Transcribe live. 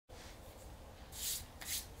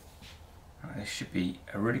This should be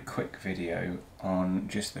a really quick video on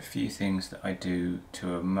just the few things that I do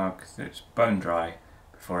to a mug that's bone dry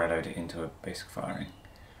before I load it into a bisque firing.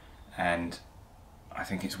 And I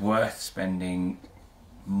think it's worth spending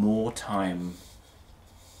more time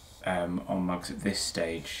on mugs at this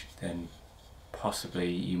stage than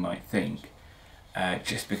possibly you might think,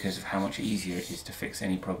 just because of how much easier it is to fix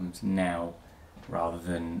any problems now rather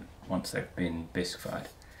than once they've been bisque fired.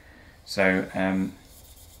 So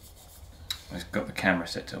I've got the camera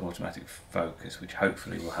set to automatic focus, which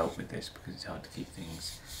hopefully will help with this because it's hard to keep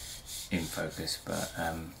things in focus, but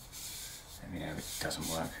let me know if it doesn't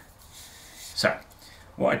work. So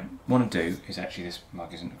what I want to do is, actually this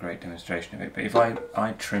mug isn't a great demonstration of it, but if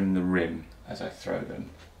I trim the rim as I throw them,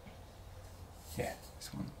 yeah,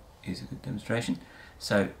 this one is a good demonstration.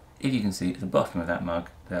 So if you can see at the bottom of that mug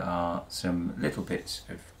there are some little bits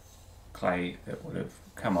of clay that would have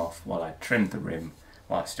come off while I trimmed the rim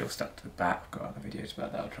while it's still stuck to the back. I've got other videos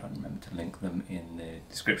about that, I'll try and remember to link them in the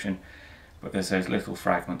description. But there's those little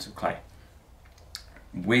fragments of clay.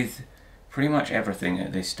 With pretty much everything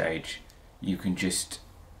at this stage, you can just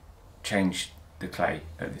change the clay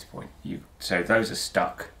at this point. So those are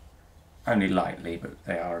stuck only lightly, but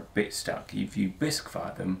they are a bit stuck. If you bisque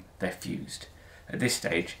fire them, they're fused. At this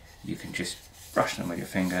stage, you can just brush them with your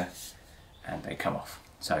finger and they come off.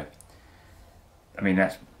 So, I mean,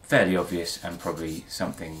 that's fairly obvious and probably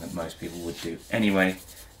something that most people would do anyway,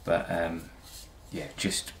 but yeah,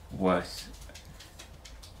 just worth.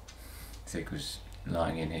 Zig was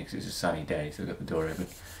lying in here because it's a sunny day, so I've got the door open,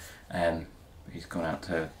 but he's gone out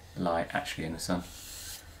to lie actually in the sun.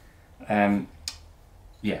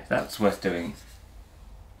 Yeah, that's worth doing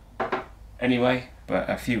anyway, but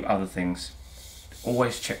a few other things.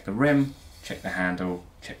 Always check the rim, check the handle,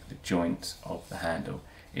 check the joints of the handle.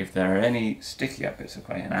 If there are any sticky up bits of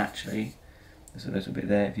clay, and actually there's a little bit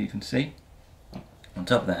there if you can see, on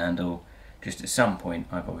top of the handle, just at some point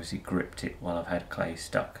I've obviously gripped it while I've had clay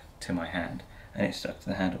stuck to my hand and it's stuck to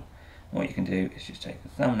the handle. And what you can do is just take a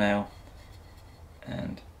thumbnail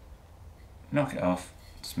and knock it off,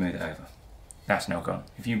 smooth it over. That's now gone.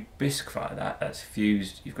 If you bisque fire that, that's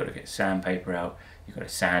fused, you've got to get sandpaper out, you've got to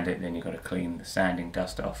sand it, then you've got to clean the sanding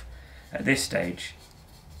dust off. At this stage,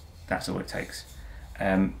 that's all it takes.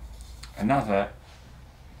 Another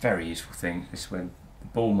very useful thing is with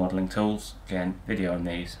ball modelling tools. Again, video on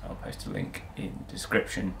these, I'll post a link in the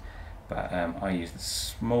description, but I use the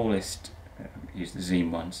smallest, use the Zine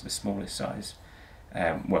ones, the smallest size.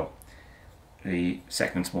 Well, the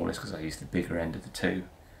second smallest because I use the bigger end of the two,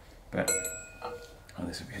 but oh,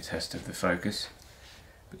 this will be a test of the focus.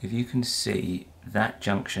 But if you can see that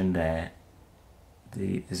junction there,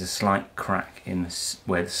 there's a slight crack in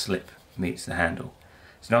where the slip meets the handle.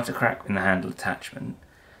 It's not a crack in the handle attachment.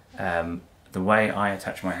 The way I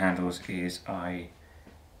attach my handles is I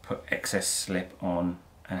put excess slip on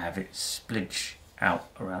and have it splidge out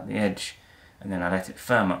around the edge, and then I let it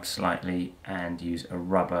firm up slightly and use a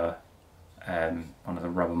rubber, one of the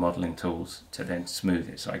rubber modelling tools to then smooth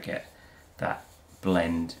it so I get that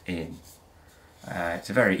blend in.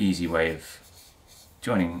 It's a very easy way of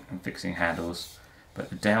joining and fixing handles,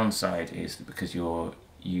 but the downside is that because you're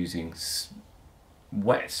using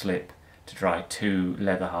wet slip to dry two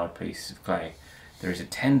leather hard pieces of clay, there is a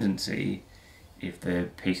tendency, if the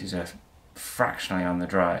pieces are fractionally on the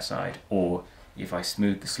drier side, or if I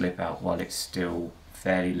smooth the slip out while it's still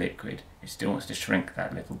fairly liquid, it still wants to shrink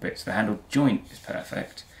that little bit. So the handle joint is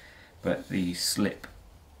perfect, but the slip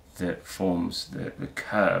that forms the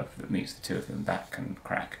curve that meets the two of them, that can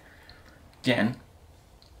crack. Again,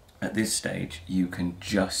 at this stage you can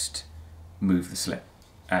just move the slip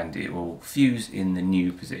and it will fuse in the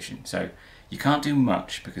new position. So you can't do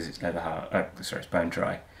much because it's it's bone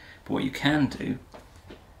dry, but what you can do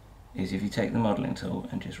is, if you take the modelling tool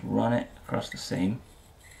and just run it across the seam,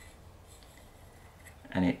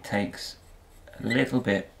 and it takes a little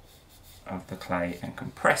bit of the clay and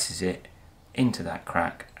compresses it into that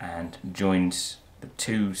crack and joins the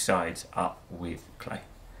two sides up with clay.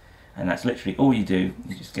 And that's literally all you do.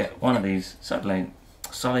 You just get one of these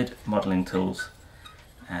solid modelling tools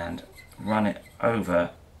and run it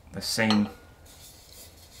over the seam,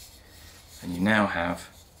 and you now have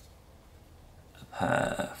a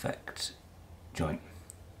perfect joint.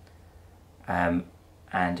 And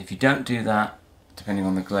if you don't do that, depending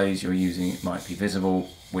on the glaze you're using, it might be visible.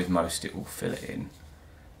 With most, it will fill it in.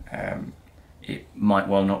 It might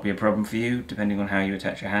well not be a problem for you, depending on how you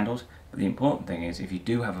attach your handles, but the important thing is, if you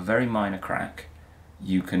do have a very minor crack,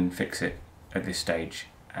 you can fix it at this stage,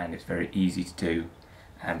 and it's very easy to do.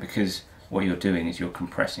 And because what you're doing is you're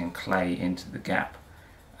compressing clay into the gap,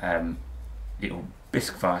 it will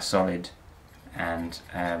bisque fire solid, and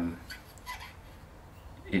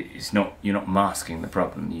it's not, you're not masking the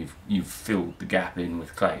problem. You've filled the gap in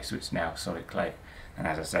with clay, so it's now solid clay. And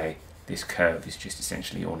as I say, this curve is just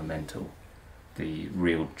essentially ornamental. The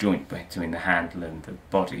real joint between the handle and the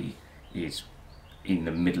body is in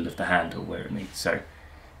the middle of the handle where it meets. So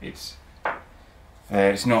it's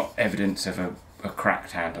not evidence of a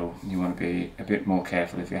cracked handle. You want to be a bit more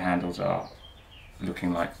careful. If your handles are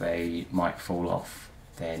looking like they might fall off,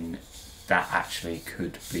 then that actually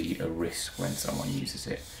could be a risk when someone uses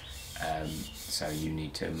it. So you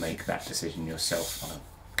need to make that decision yourself on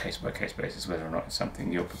a case-by-case basis, whether or not it's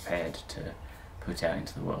something you're prepared to put out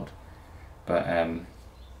into the world. But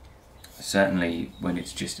certainly when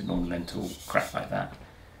it's just an ornamental crack like that,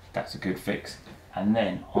 that's a good fix. And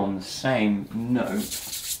then on the same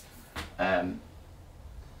note,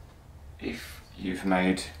 if you've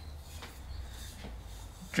made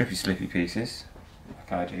drippy slippy pieces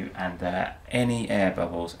like I do, and there are any air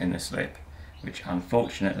bubbles in the slip, which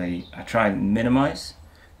unfortunately I try and minimise,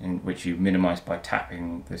 in which you minimise by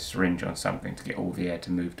tapping the syringe on something to get all the air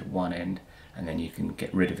to move to one end, and then you can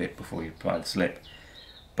get rid of it before you apply the slip.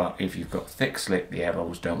 But if you've got thick slip, the air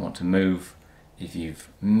bubbles don't want to move. If you've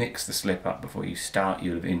mixed the slip up before you start,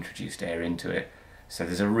 you'll have introduced air into it, so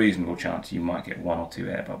there's a reasonable chance you might get 1 or 2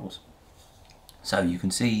 air bubbles. So you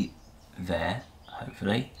can see there,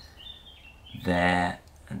 hopefully, there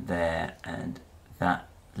and there, and that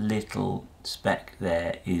little speck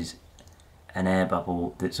there is an air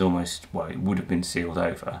bubble that's almost, well, it would have been sealed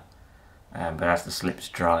over, but as the slip's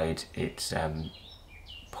dried, it's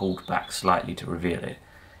pulled back slightly to reveal it.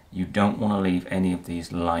 You don't want to leave any of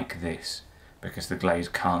these like this, because the glaze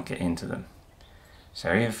can't get into them.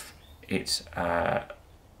 So if it's a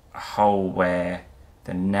hole where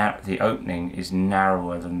the opening is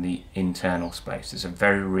narrower than the internal space, there's a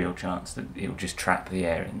very real chance that it'll just trap the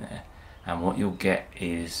air in there, and what you'll get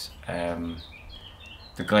is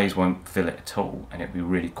the glaze won't fill it at all, and it'll be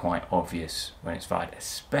really quite obvious when it's fired,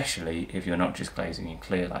 especially if you're not just glazing in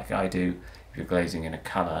clear like I do. If you're glazing in a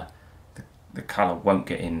colour, the colour won't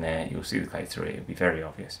get in there, you'll see the clay through it, it'll be very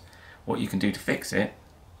obvious. What you can do to fix it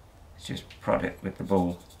is just prod it with the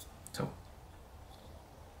ball tool.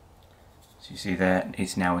 So you see there,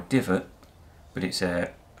 it's now a divot, but it's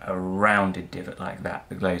a rounded divot like that.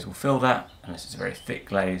 The glaze will fill that, unless it's a very thick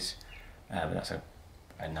glaze, but that's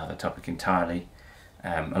another topic entirely.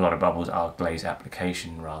 A lot of bubbles are glaze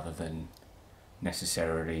application rather than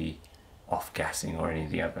necessarily off-gassing or any of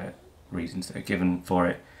the other reasons that are given for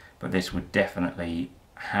it, but this would definitely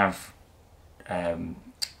have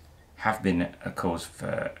been a cause for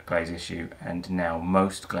a glaze issue, and now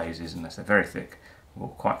most glazes, unless they're very thick, will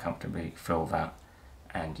quite comfortably fill that,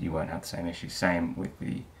 and you won't have the same issue. Same with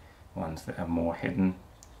the ones that are more hidden.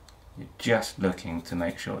 You're just looking to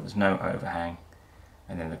make sure there's no overhang,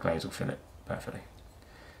 and then the glaze will fill it perfectly.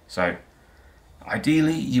 So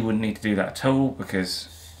ideally you wouldn't need to do that at all,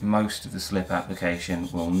 because most of the slip application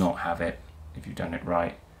will not have it if you've done it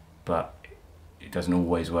right, but it doesn't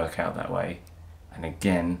always work out that way. And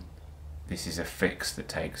again, this is a fix that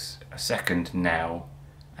takes a second now,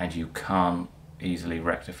 and you can't easily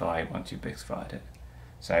rectify once you've bisque-fired it.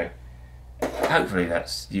 So hopefully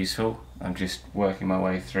that's useful. I'm just working my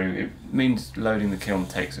way through. It means loading the kiln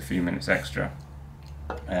takes a few minutes extra,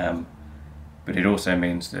 but it also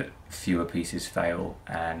means that fewer pieces fail,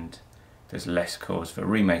 and there's less cause for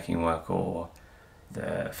remaking work, or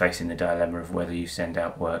facing the dilemma of whether you send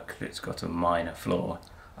out work that's got a minor flaw.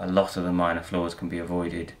 A lot of the minor flaws can be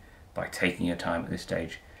avoided by taking your time at this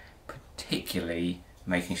stage, particularly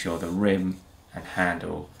making sure the rim and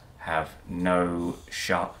handle have no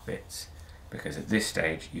sharp bits, because at this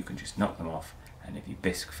stage you can just knock them off, and if you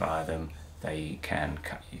bisque fire them they can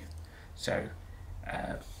cut you. So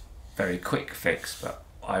very quick fix, but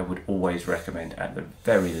I would always recommend at the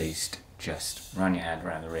very least just run your hand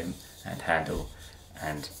around the rim and handle,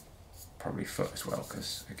 and probably foot as well,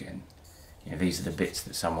 because again, you know, these are the bits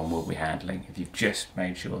that someone will be handling. If you've just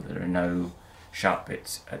made sure that there are no sharp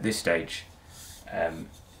bits at this stage,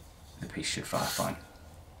 the piece should fire fine.